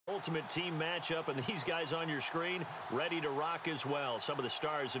ultimate team matchup, and these guys on your screen ready to rock as well. Some of the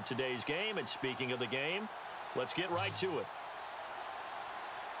stars of today's game, and speaking of the game, let's get right to it.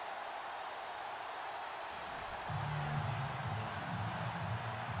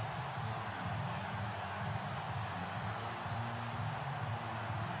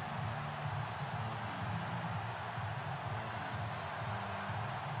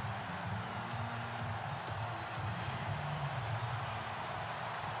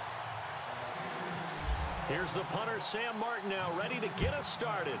 Here's the punter, Sam Martin, now ready to get us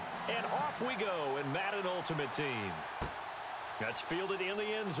started. And off we go in Madden Ultimate Team. That's fielded in the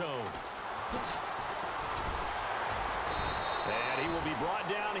end zone. And he will be brought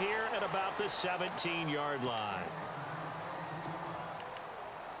down here at about the 17-yard line.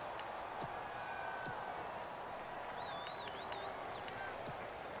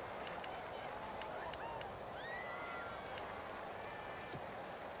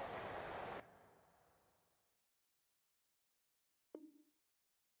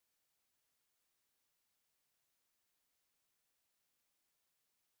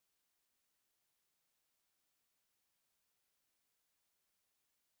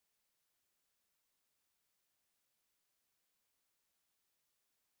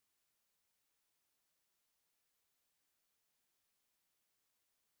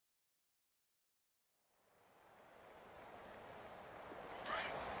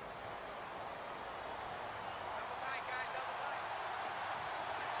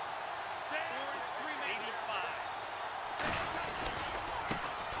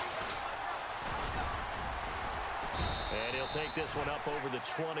 And he'll take this one up over the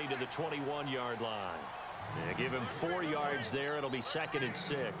 20 to the 21-yard line. Yeah, give him 4 yards there. It'll be 2nd and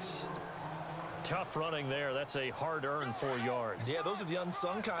 6. Tough running there. That's a hard-earned 4 yards. Yeah, those are the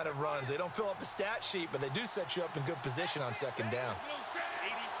unsung kind of runs. They don't fill up the stat sheet, but they do set you up in good position on 2nd down.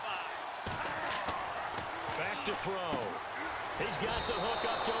 Back to throw. He's got the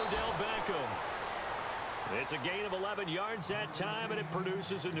hook up to Odell Beckham. It's a gain of 11 yards that time, and it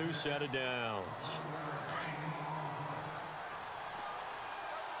produces a new set of downs.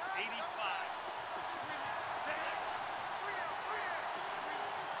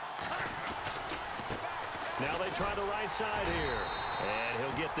 Now they try the right side here. And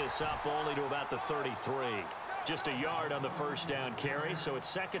he'll get this up only to about the 33. Just a yard on the first down carry, so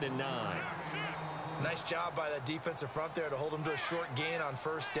it's 2nd and 9. Nice job by that defensive front there to hold him to a short gain on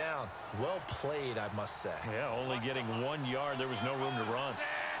 1st down. Well played, I must say. Yeah, only getting 1 yard. There was no room to run.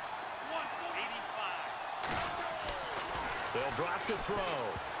 They'll drop the throw.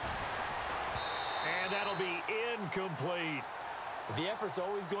 And that'll be incomplete. The effort's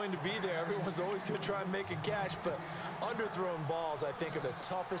always going to be there. Everyone's always going to try and make a catch, but underthrown balls, I think, are the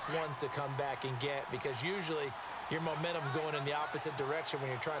toughest ones to come back and get because usually your momentum's going in the opposite direction when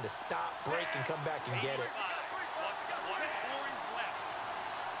you're trying to stop, break, and come back and get it.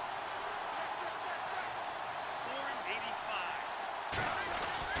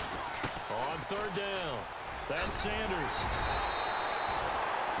 On 3rd down, that's Sanders.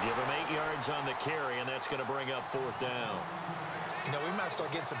 Give him 8 yards on the carry, and that's going to bring up 4th down. You know, we might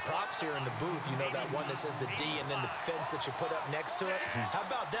start getting some props here in the booth. You know, that one that says the D and then the fence that you put up next to it. How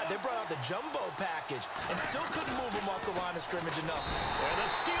about that? They brought out the jumbo package and still couldn't move him off the line of scrimmage enough. And the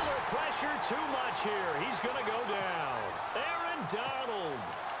Steeler pressure too much here. He's going to go down. Aaron Donald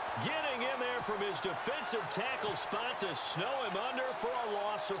getting in there from his defensive tackle spot to snow him under for a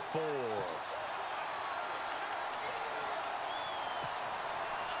loss of 4.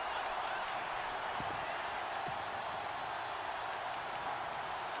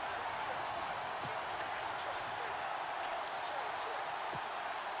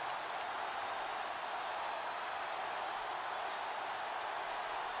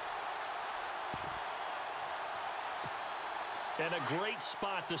 And a great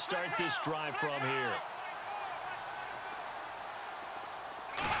spot to start this drive from here.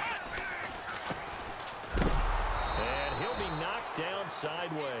 And he'll be knocked down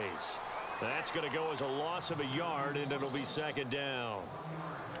sideways. That's going to go as a loss of a yard, and it'll be 2nd down.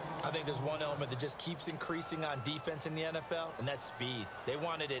 I think there's one element that just keeps increasing on defense in the NFL, and that's speed. They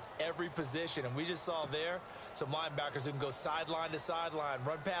want it at every position, and we just saw there some linebackers who can go sideline to sideline,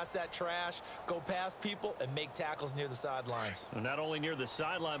 run past that trash, go past people, and make tackles near the sidelines. And not only near the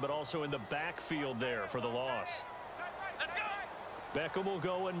sideline, but also in the backfield there for the loss. Beckham will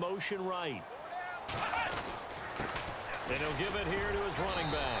go in motion right. And he'll give it here to his running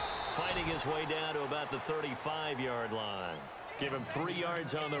back, fighting his way down to about the 35-yard line. Give him 3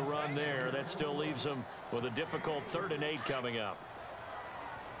 yards on the run there. That still leaves him with a difficult 3rd and 8 coming up.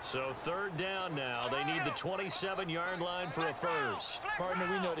 So third down now. They need the 27-yard line for a first. Partner,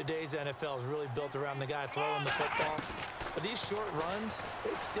 we know today's NFL is really built around the guy throwing the football. But these short runs,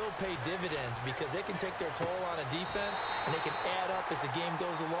 they still pay dividends because they can take their toll on a defense and they can add up as the game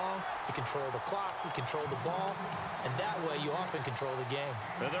goes along. You control the clock, you control the ball, and that way you often control the game.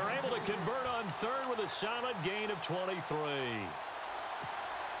 And they're able to convert on third with a solid gain of 23.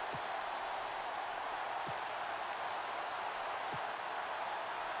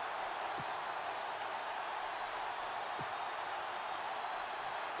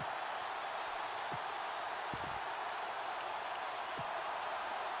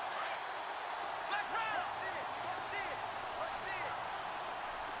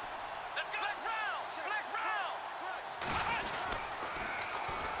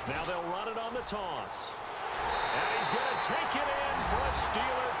 Now they'll run it on the toss. And he's going to take it in for a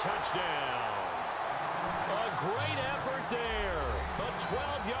Steeler touchdown. A great effort there. A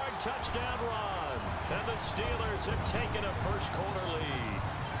 12-yard touchdown run. And the Steelers have taken a first-quarter lead.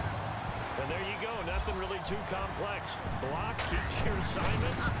 And there you go. Nothing really too complex. Block, keep your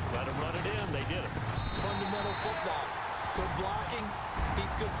assignments. Let them run it in. They did it. Fundamental football. Good blocking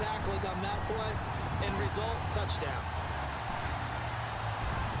beats good tackling on that play. End result, touchdown.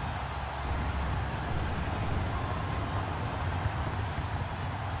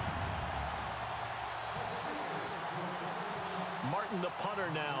 Martin, the punter,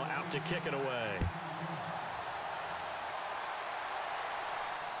 now out to kick it away.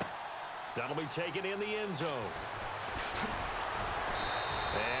 That'll be taken in the end zone.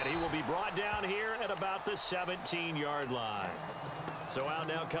 And he will be brought down here at about the 17-yard line. So out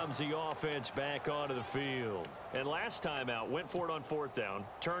now comes the offense back onto the field. And last time out, went for it on fourth down,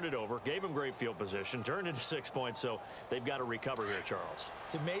 turned it over, gave him great field position, turned into 6 points, so they've got to recover here, Charles.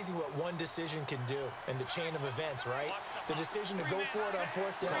 It's amazing what one decision can do in the chain of events, right? The decision to go for it on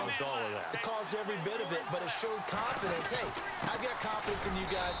fourth down. Caused all of that. It caused every bit of it, but it showed confidence. Hey, I've got confidence in you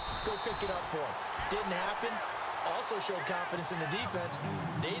guys. Go pick it up for them. Didn't happen. Also showed confidence in the defense.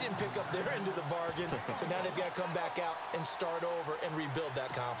 They didn't pick up their end of the bargain, so now they've got to come back out and start over and rebuild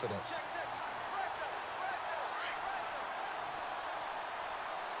that confidence.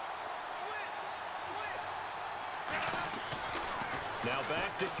 Now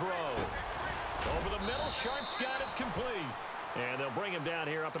back to throw. Over the middle, Sharp's got it complete. And they'll bring him down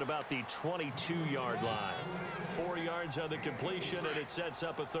here up at about the 22-yard line. 4 yards on the completion, and it sets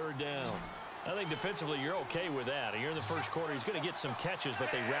up a third down. I think defensively you're okay with that. You're in the first quarter. He's going to get some catches,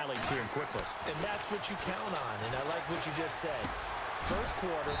 but they rallied to him quickly. And that's what you count on, and I like what you just said. First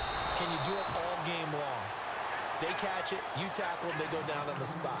quarter, can you do it all game long? They catch it, you tackle them, they go down on the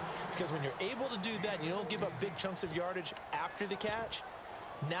spot. Because when you're able to do that, and you don't give up big chunks of yardage after the catch,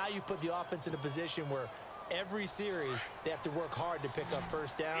 now you put the offense in a position where every series they have to work hard to pick up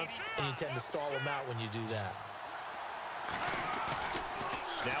first downs, and you tend to stall them out when you do that.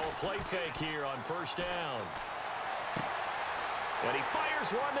 Now a play fake here on first down. And he fires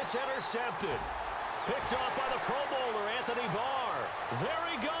one that's intercepted. Picked off by the Pro Bowler, Anthony Barr. There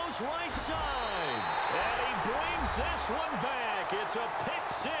he goes, right side. And he brings this one back. It's a pick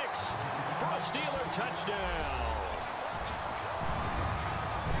six for a Steeler touchdown.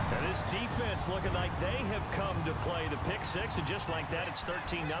 And this defense looking like they have come to play the pick six, and just like that, it's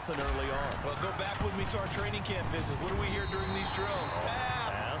 13-0 early on. Well, go back with me to our training camp visit. What do we hear during these drills?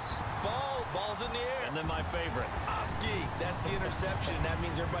 Pass. Ball's in the air. And then my favorite. Oski, that's the interception. That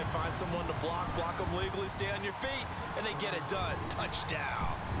means everybody finds someone to block them legally, stay on your feet, and they get it done.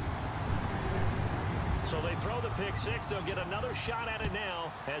 Touchdown. So they throw the pick six. They'll get another shot at it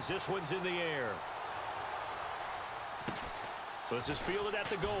now as this one's in the air. This is fielded at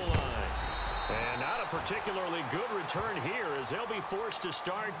the goal line. And not a particularly good return here as they'll be forced to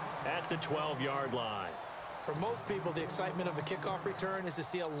start at the 12-yard line. For most people, the excitement of a kickoff return is to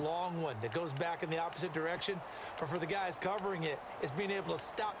see a long one that goes back in the opposite direction. But for the guys covering it, it's being able to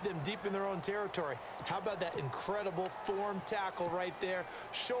stop them deep in their own territory. How about that incredible form tackle right there?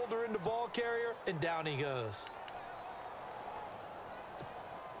 Shoulder into ball carrier, and down he goes.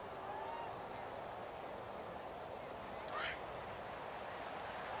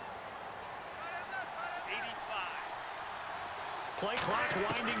 Play clock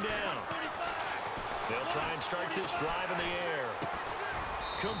winding down. They'll try and start this drive in the air.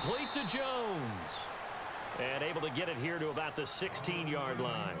 Complete to Jones. And able to get it here to about the 16-yard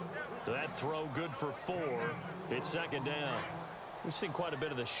line. That throw good for 4. It's second down. We've seen quite a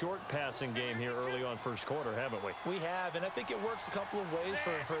bit of the short passing game here early on first quarter, haven't we? We have, and I think it works a couple of ways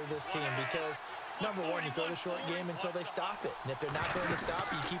for this team because, number one, you throw the short game until they stop it. And if they're not going to stop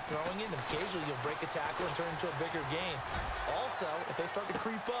it, you keep throwing it, and occasionally you'll break a tackle and turn it into a bigger game. Also, if they start to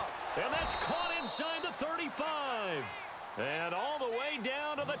creep up. And that's caught inside the 35. And all the way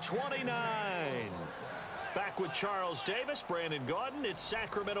down to the 29. Back with Charles Davis, Brandon Gaudin. It's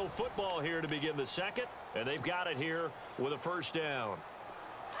Sacramento football here to begin the second. And they've got it here with a first down.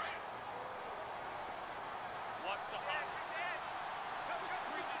 Watch the hot.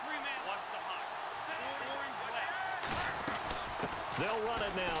 Watch the hot. They'll run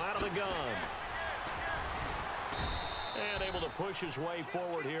it now out of the gun. And able to push his way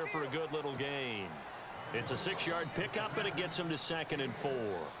forward here for a good little gain. It's a 6-yard pickup, and it gets him to 2nd and 4.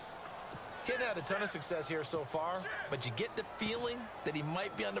 He hadn't had a ton of success here so far, but you get the feeling that he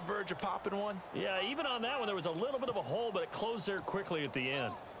might be on the verge of popping one. Yeah, even on that one, there was a little bit of a hole, but it closed there quickly at the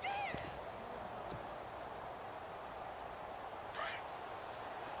end.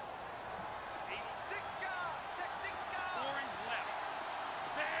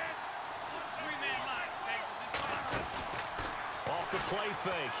 Off the play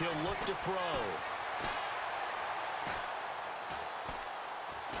fake, he'll look to throw.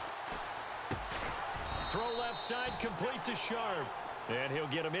 Throw left side, complete to Sharp. And he'll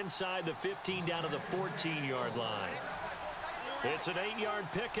get him inside the 15 down to the 14-yard line. It's an 8-yard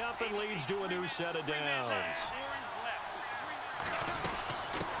pickup and leads to a new set of downs.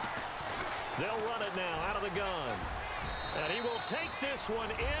 They'll run it now out of the gun. And he will take this one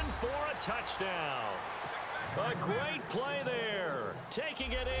in for a touchdown. A great play there.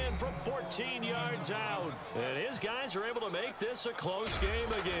 Taking it in from 14 yards out. And his guys are able to make this a close game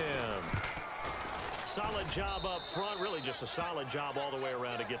again. Solid job up front. Really just a solid job all the way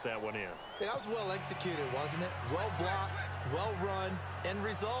around to get that one in. That was well executed, wasn't it? Well blocked, well run. End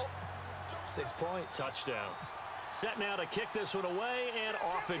result, 6 points. Touchdown. Set now to kick this one away, and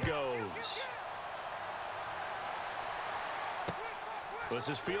off it goes. This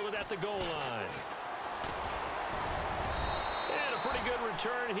is fielded at the goal line. And a pretty good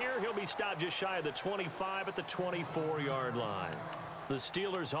return here. He'll be stopped just shy of the 25 at the 24-yard line. The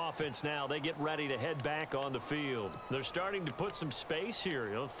Steelers offense now, they get ready to head back on the field. They're starting to put some space here.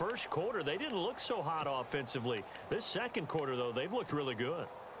 You know, first quarter, they didn't look so hot offensively. This second quarter, though, they've looked really good.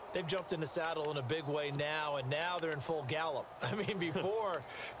 They've jumped in the saddle in a big way now, and now they're in full gallop. I mean, before,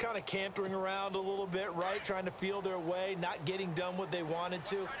 kind of cantering around a little bit, right, trying to feel their way, not getting done what they wanted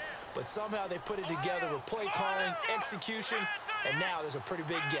to. But somehow they put it together with play calling, execution, and now there's a pretty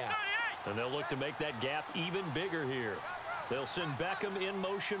big gap. And they'll look to make that gap even bigger here. They'll send Beckham in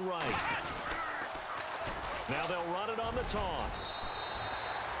motion right. Now they'll run it on the toss.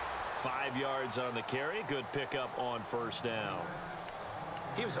 5 yards on the carry. Good pickup on first down.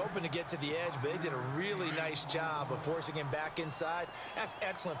 He was hoping to get to the edge, but they did a really nice job of forcing him back inside. That's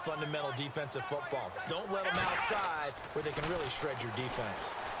excellent fundamental defensive football. Don't let them outside where they can really shred your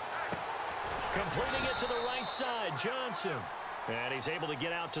defense. Completing it to the right side, Johnson. And he's able to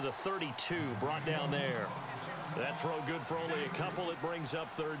get out to the 32, brought down there. That throw good for only a couple. It brings up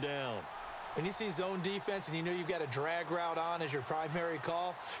third down. When you see zone defense and you know you've got a drag route on as your primary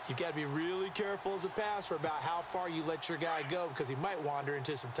call, you've got to be really careful as a passer about how far you let your guy go because he might wander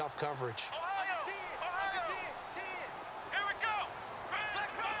into some tough coverage. Here we go.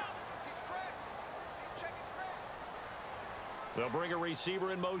 They'll bring a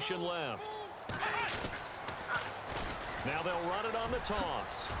receiver in motion left. Now they'll run it on the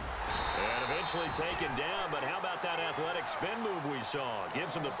toss. And eventually taken down, but how about that athletic spin move we saw?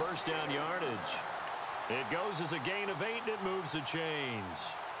 Gives him the first down yardage. It goes as a gain of 8, and it moves the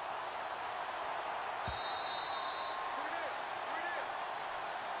chains.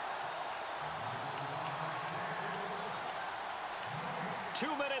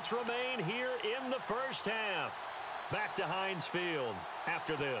 Two minutes remain here in the first half. Back to Heinz Field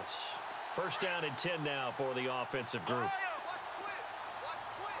after this. First down and 10 now for the offensive group.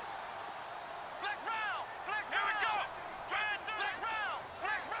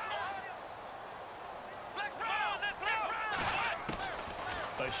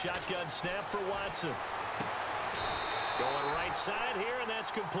 A shotgun snap for Watson. Going right side here, and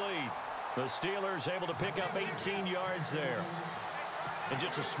that's complete. The Steelers able to pick up 18 yards there. And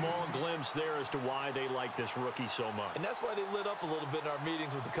just a small glimpse there as to why they like this rookie so much. And that's why they lit up a little bit in our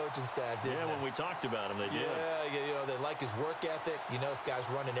meetings with the coaching staff, didn't they? Yeah, when we talked about him, they did. Yeah, you know, they like his work ethic. You know, this guy's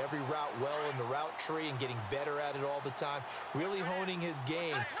running every route well in the route tree and getting better at it all the time, really honing his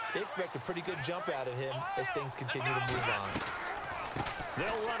game. They expect a pretty good jump out of him as things continue to move on.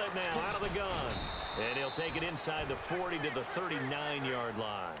 They'll run it now out of the gun. And he'll take it inside the 40 to the 39-yard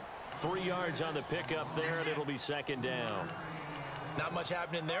line. 3 yards on the pickup there, and it'll be second down. Not much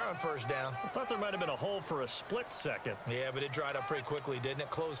happening there on first down. I thought there might have been a hole for a split second. Yeah, but it dried up pretty quickly, didn't it?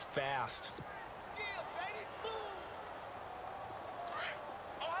 Closed fast.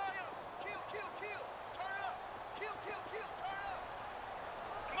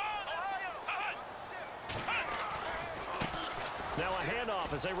 Now a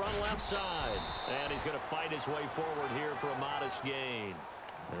handoff as they run left side. And he's going to fight his way forward here for a modest gain.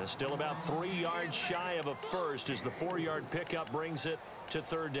 And still about 3 yards shy of a first as the 4-yard pickup brings it to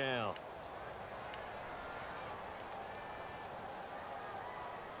third down.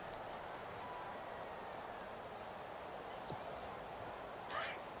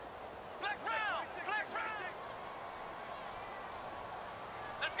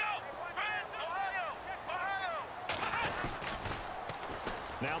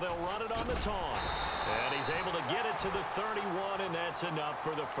 Now they'll run it on the toss. And he's able to get it to the 31, and that's enough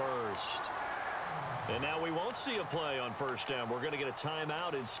for the first. And now we won't see a play on first down. We're going to get a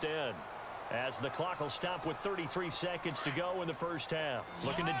timeout instead, as the clock will stop with 33 seconds to go in the first half.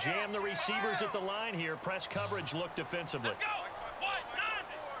 Looking to jam the receivers at the line here. Press coverage look defensively. Let's go.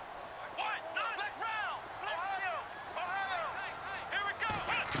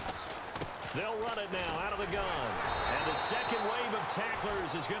 They'll run it now out of the gun. And the second wave of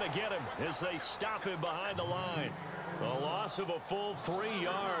tacklers is going to get him as they stop him behind the line. A loss of a full 3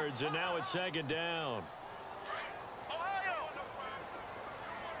 yards, and now it's second down.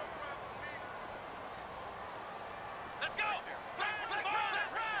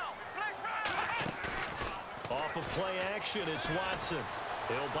 Off of play action, it's Watson.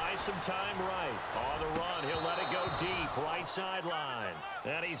 He'll buy some time right. On the run, he'll let it go deep, right sideline.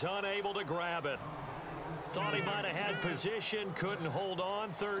 And he's unable to grab it. Thought he might have had position, couldn't hold on,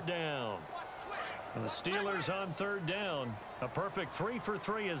 third down. And the Steelers on third down. A perfect 3 for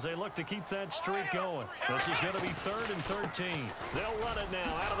 3 as they look to keep that streak going. This is going to be 3rd and 13. They'll run it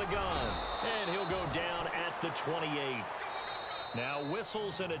now out of the gun. And he'll go down at the 28. Now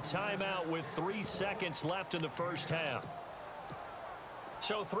whistles and a timeout with 3 seconds left in the first half.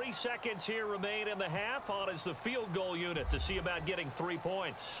 So 3 seconds here remain in the half. On is the field goal unit to see about getting 3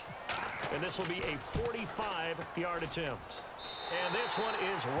 points. And this will be a 45-yard attempt. And this one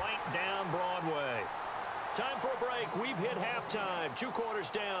is right down Broadway. Time for a break. We've hit halftime. 2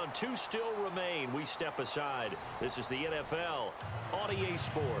 quarters down. 2 still remain. We step aside. This is the NFL on EA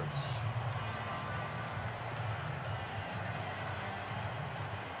Sports.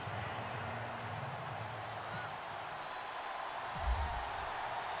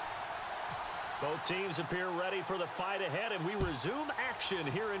 Both teams appear ready for the fight ahead, and we resume action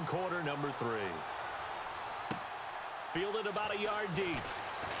here in quarter number 3. Fielded about a yard deep.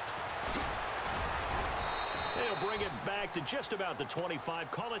 They'll bring it back to just about the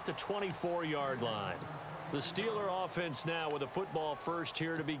 25. Call it the 24-yard line. The Steeler offense now with a football first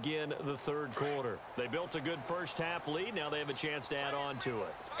here to begin the third quarter. They built a good first half lead. Now they have a chance to add on to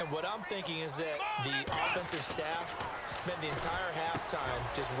it. And what I'm thinking is that the offensive staff spent the entire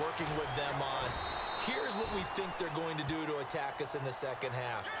halftime just working with them on, here's what we think they're going to do to attack us in the second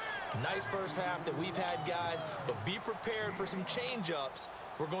half. Nice first half that we've had, guys, but be prepared for some change-ups.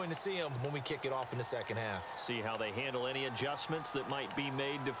 We're going to see them when we kick it off in the second half. See how they handle any adjustments that might be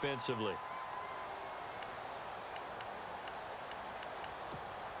made defensively.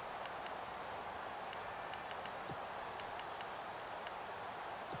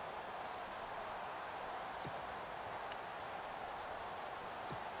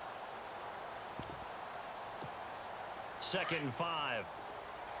 Second and 5.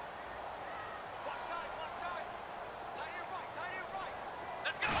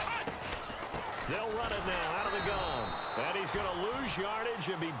 They'll run it now out of the gun. And he's going to lose yardage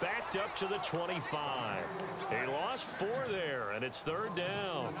and be backed up to the 25. He lost 4 there, and it's third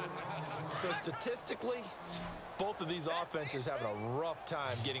down. So statistically, both of these offenses having a rough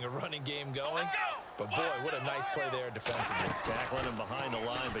time getting a running game going. But, boy, what a nice play there defensively. Tackling him behind the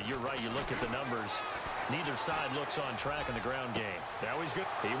line, but you're right. You look at the numbers. Neither side looks on track in the ground game. Now he's good.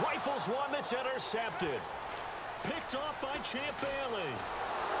 He rifles one that's intercepted. Picked off by Champ Bailey.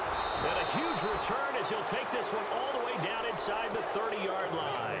 And a huge return as he'll take this one all the way down inside the 30-yard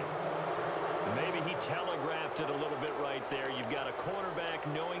line. Maybe he telegraphed it a little bit right there. You've got a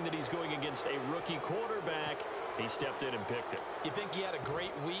cornerback knowing that he's going against a rookie quarterback. He stepped in and picked it. You think he had a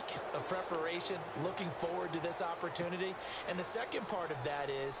great week of preparation, looking forward to this opportunity? And the second part of that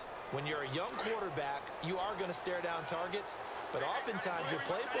is, when you're a young quarterback, you are going to stare down targets. but oftentimes your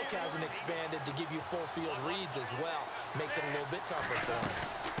playbook hasn't expanded to give you full field reads as well. Makes it a little bit tougher for them.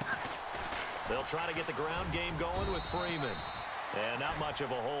 They'll try to get the ground game going with Freeman. And not much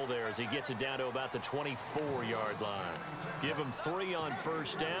of a hole there as he gets it down to about the 24-yard line. Give him 3 on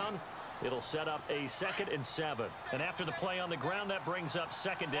first down. It'll set up a 2nd and 7. And after the play on the ground, that brings up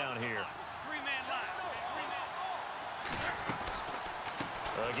 2nd down here.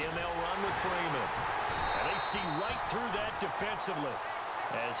 Again, they'll run with Freeman. And they see right through that defensively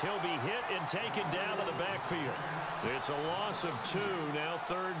as he'll be hit and taken down to the backfield. It's a loss of 2, now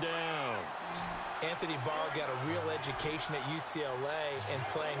 3rd down. Anthony Barr got a real education at UCLA in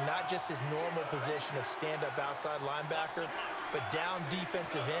playing not just his normal position of stand-up outside linebacker, but down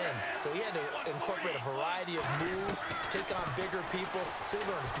defensive end. So he had to incorporate a variety of moves, take on bigger people. So he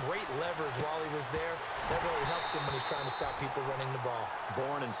learned great leverage while he was there. That really helps him when he's trying to stop people running the ball.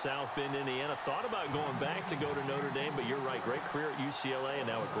 Born in South Bend, Indiana. Thought about going back to go to Notre Dame, but you're right. Great career at UCLA and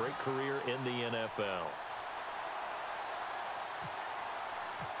now a great career in the NFL.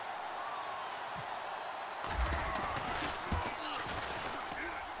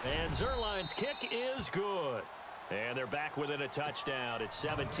 And Zerline's kick is good. And they're back within a touchdown. It's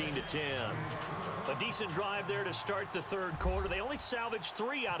 17-10. A decent drive there to start the 3rd quarter. They only salvaged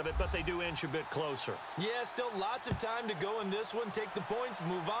 3 out of it, but they do inch a bit closer. Yeah, still lots of time to go in this one. Take the points,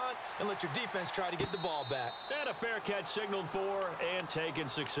 move on, and let your defense try to get the ball back. And a fair catch signaled for and taken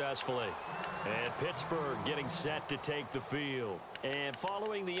successfully. And Pittsburgh getting set to take the field. And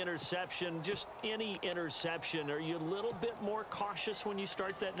following the interception, just any interception, are you a little bit more cautious when you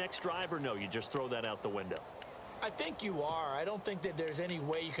start that next drive, or no, you just throw that out the window? I think you are. I don't think that there's any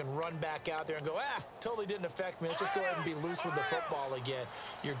way you can run back out there and go, totally didn't affect me. Let's just go ahead and be loose with the football again.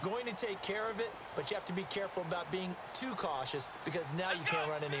 You're going to take care of it, but you have to be careful about being too cautious because now you can't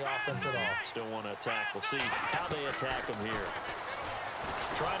run any offense at all. Still want to attack. We'll see how they attack him here.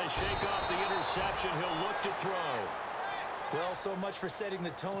 Trying to shake off the interception. He'll look to throw. Well, so much for setting the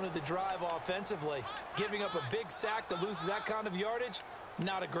tone of the drive offensively. Giving up a big sack that loses that kind of yardage,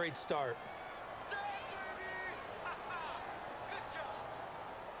 not a great start.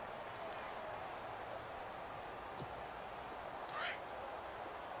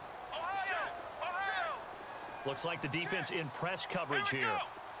 Looks like the defense in press coverage here.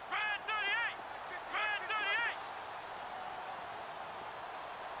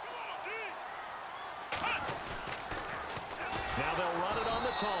 Now they'll run it on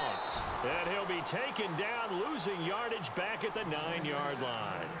the toss. And he'll be taken down, losing yardage back at the 9-yard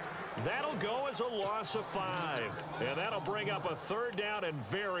line. That'll go as a loss of 5. And that'll bring up a 3rd down and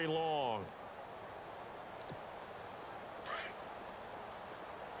very long.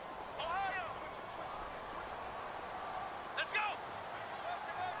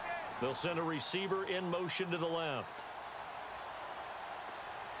 They'll send a receiver in motion to the left.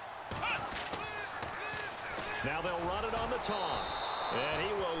 Now they'll run it on the toss. And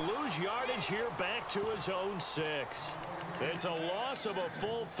he will lose yardage here back to his own 6. It's a loss of a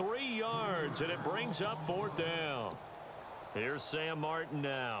full 3 yards, and it brings up 4th down. Here's Sam Martin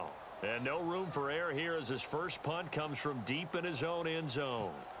now. And no room for error here as his first punt comes from deep in his own end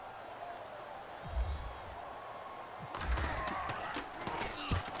zone.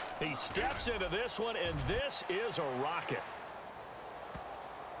 He steps into this one, and this is a rocket.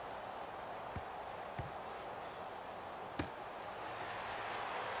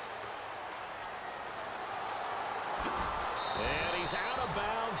 And he's out of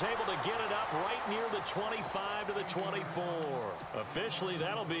bounds, able to get it up right near the 25 to the 24. Officially,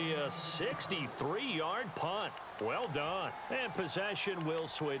 that'll be a 63-yard punt. Well done. And possession will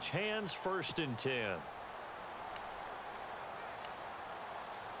switch hands, 1st and 10.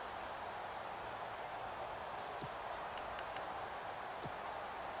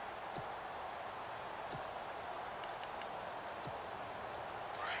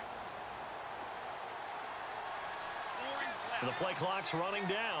 The play clock's running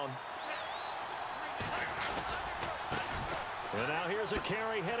down. And now here's a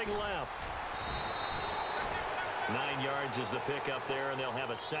carry heading left. 9 yards is the pickup there, and they'll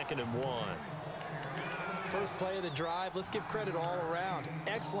have a 2nd and 1. First play of the drive, let's give credit all around.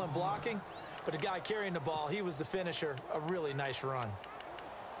 Excellent blocking, but the guy carrying the ball, he was the finisher. A really nice run.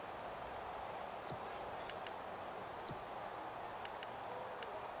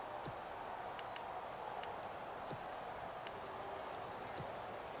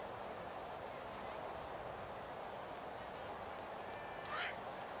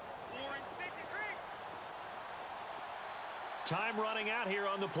 Time running out here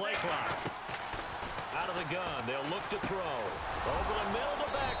on the play clock. Out of the gun, they'll look to throw. Over the middle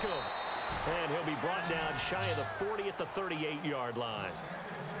to Beckham. And he'll be brought down shy of the 40 at the 38-yard line.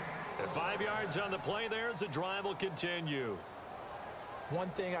 And 5 yards on the play there as the drive will continue. One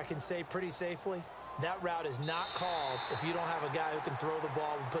thing I can say pretty safely, that route is not called if you don't have a guy who can throw the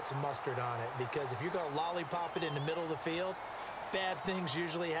ball and put some mustard on it. Because if you're going to lollipop it in the middle of the field, bad things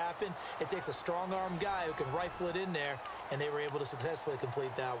usually happen. It takes a strong-arm guy who can rifle it in there, and they were able to successfully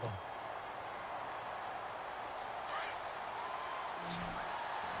complete that one.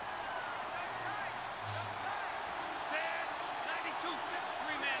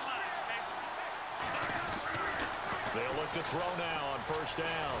 They'll look to throw now on first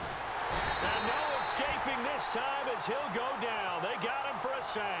down. And no escaping this time as he'll go down. They got him for a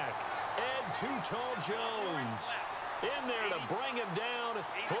sack. And Too-Tall Jones in there to bring him down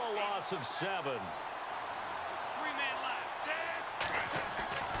for a loss of 7.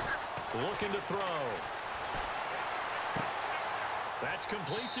 Looking to throw. That's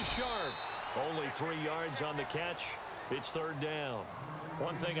complete to Sharp. Only 3 yards on the catch. It's third down.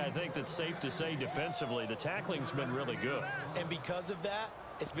 One thing I think that's safe to say defensively, the tackling's been really good. And because of that,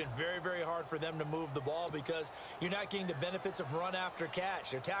 it's been very, very hard for them to move the ball because you're not getting the benefits of run after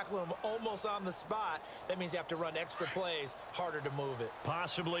catch. They're tackling them almost on the spot. That means you have to run extra plays, harder to move it.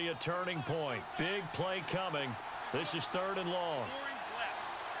 Possibly a turning point. Big play coming. This is third and long.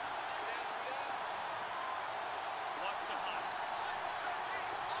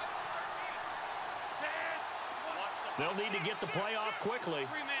 They'll need to get the play off quickly.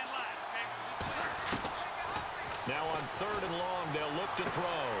 Now on third and long, they'll look to throw.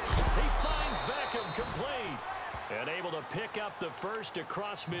 He finds Beckham complete. And able to pick up the first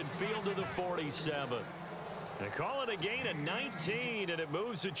across midfield to the 47. They call it a gain of 19, and it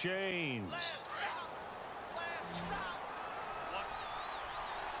moves the chains.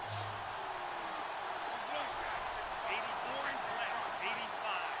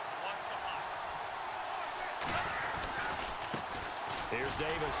 Here's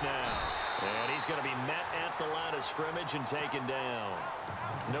Davis now. And he's going to be met at the line of scrimmage and taken down.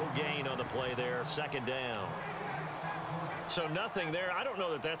 No gain on the play there. Second down. So nothing there. I don't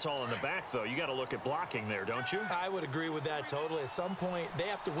know that that's all in the back, though. You got to look at blocking there, don't you? I would agree with that totally. At some point, they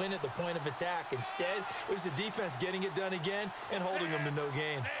have to win at the point of attack. Instead, it was the defense getting it done again and holding them to no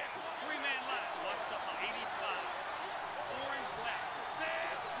gain.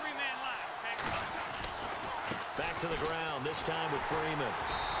 Back to the ground, this time with Freeman.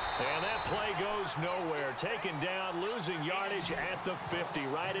 And that play goes nowhere. Taken down, losing yardage at the 50,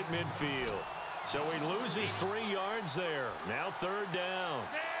 right at midfield. So he loses 3 yards there. Now third down.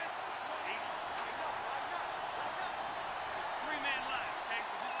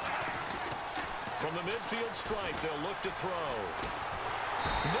 From the midfield stripe, they'll look to throw.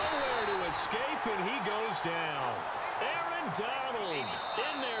 Nowhere to escape, and he goes down. Aaron Donald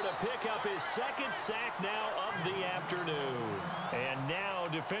in there to pick up his second sack now of the afternoon. And now,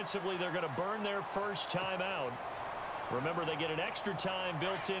 defensively, they're going to burn their first time out. Remember, they get an extra time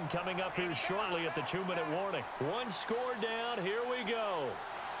built in coming up here shortly at the 2-minute warning. 1 score down. Here we go.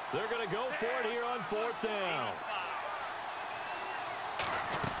 They're going to go for it here on fourth down.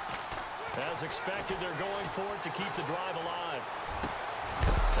 As expected, they're going for it to keep the drive alive.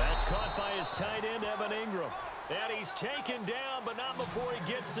 That's caught by his tight end, Evan Ingram. And he's taken down, but not before he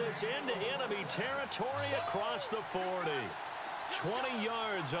gets us into enemy territory across the 40. 20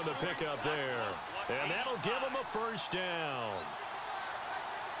 yards on the pickup there. And that'll give him a first down.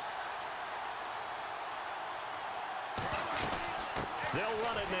 They'll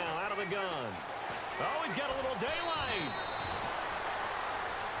run it now out of the gun. Oh, he's got a little daylight.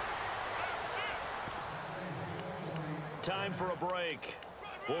 Time for a break.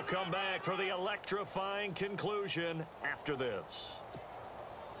 We'll come back for the electrifying conclusion after this.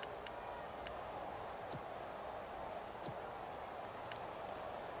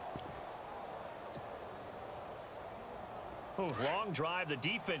 Long drive. The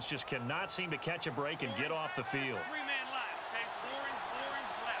defense just cannot seem to catch a break and get off the field.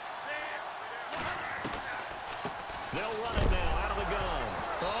 They'll run it now out of the gun.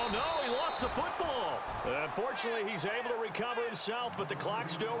 Oh, no, he lost the football. Unfortunately, he's able to recover himself, but the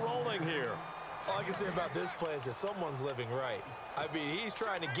clock's still rolling here. All I can say about this play is that someone's living right. I mean, he's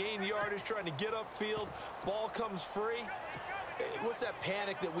trying to gain yardage, trying to get upfield. Ball comes free. What's that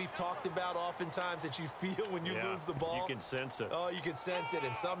panic that we've talked about oftentimes that you feel when you lose the ball? You can sense it. Oh, you can sense it,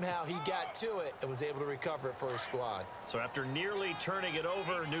 and somehow he got to it and was able to recover it for his squad. So after nearly turning it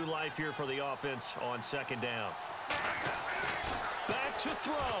over, new life here for the offense on second down. Back to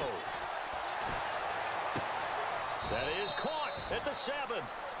throw. That is caught at the 7.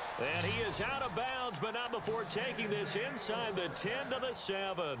 And he is out of bounds, but not before taking this inside the 10 to the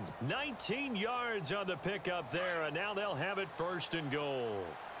 7. 19 yards on the pickup there, and now they'll have it 1st and goal.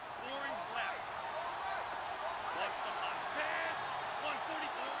 Orange left. Watch the hot. 10,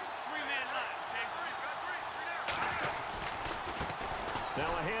 134, 3-man line. Okay?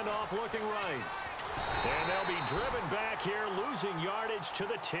 Now a handoff looking right. And they'll be driven back here, losing yardage to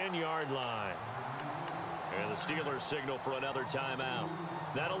the 10-yard line. And the Steelers signal for another timeout.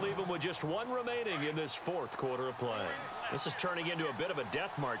 That'll leave them with just one remaining in this 4th quarter of play. This is turning into a bit of a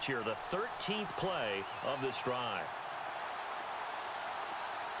death march here, the 13th play of this drive.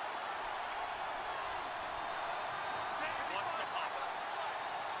 Watch the hot.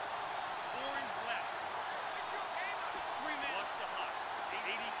 Orange left. It's 3-man. Watch the hot.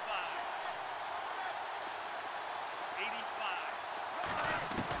 85.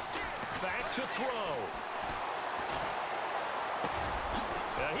 85. Back to throw.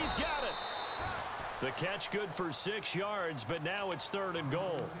 He's got it. The catch good for 6 yards, but now it's 3rd and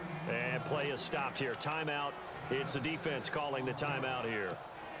goal. And play is stopped here. Timeout. It's the defense calling the timeout here.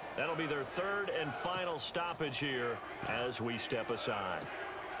 That'll be their 3rd and final stoppage here as we step aside.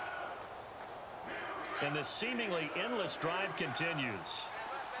 And this seemingly endless drive continues.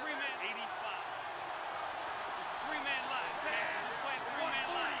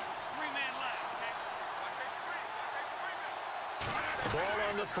 Ball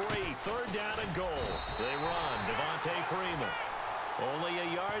on the 3, 3rd down and goal. They run, Devontae Freeman. Only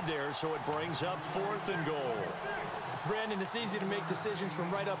a yard there, so it brings up 4th and goal. Brandon, it's easy to make decisions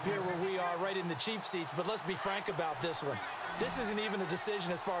from right up here where we are, right in the cheap seats, but let's be frank about this one. This isn't even a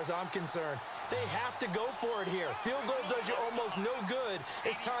decision as far as I'm concerned. They have to go for it here. Field goal does you almost no good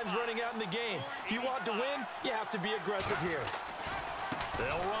as time's running out in the game. If you want to win, you have to be aggressive here.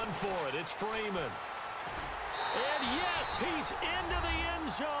 They'll run for it. It's Freeman. And yes, he's into the end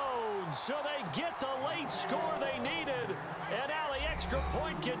zone. So they get the late score they needed. And now the extra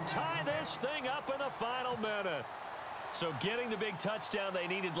point can tie this thing up in the final minute. So getting the big touchdown they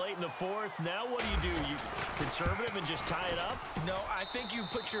needed late in the 4th. Now what do? You conservative and just tie it up? No, I think you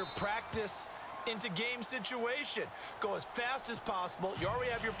put your practice into game situation. Go as fast as possible. You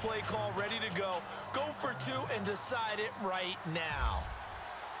already have your play call ready to go. Go for 2 and decide it right now.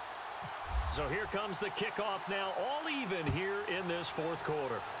 So here comes the kickoff now, all even here in this 4th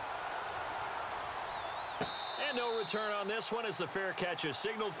quarter. And no return on this one as the fair catch is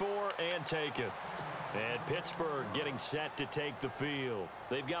signaled for and taken. And Pittsburgh getting set to take the field.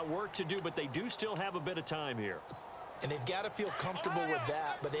 They've got work to do, but they do still have a bit of time here. And they've got to feel comfortable with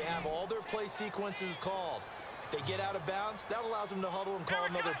that, but they have all their play sequences called. If they get out of bounds, that allows them to huddle and call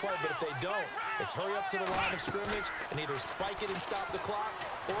another play. But if they don't, it's hurry up to the line of scrimmage and either spike it and stop the clock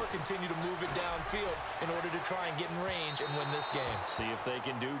or continue to move it downfield in order to try and get in range and win this game. See if they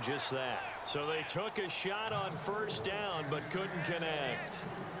can do just that. So they took a shot on 1st down but couldn't connect.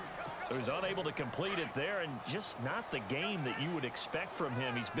 So he's unable to complete it there, and just not the game that you would expect from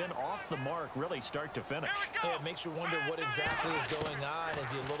him. He's been off the mark really start to finish. Yeah, it makes you wonder what exactly is going on.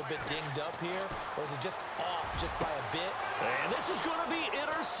 Is he a little bit dinged up here, or is it just off just by a bit? And this is going to be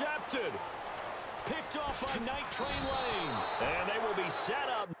intercepted. Picked off by Night Train Lane. And they will be set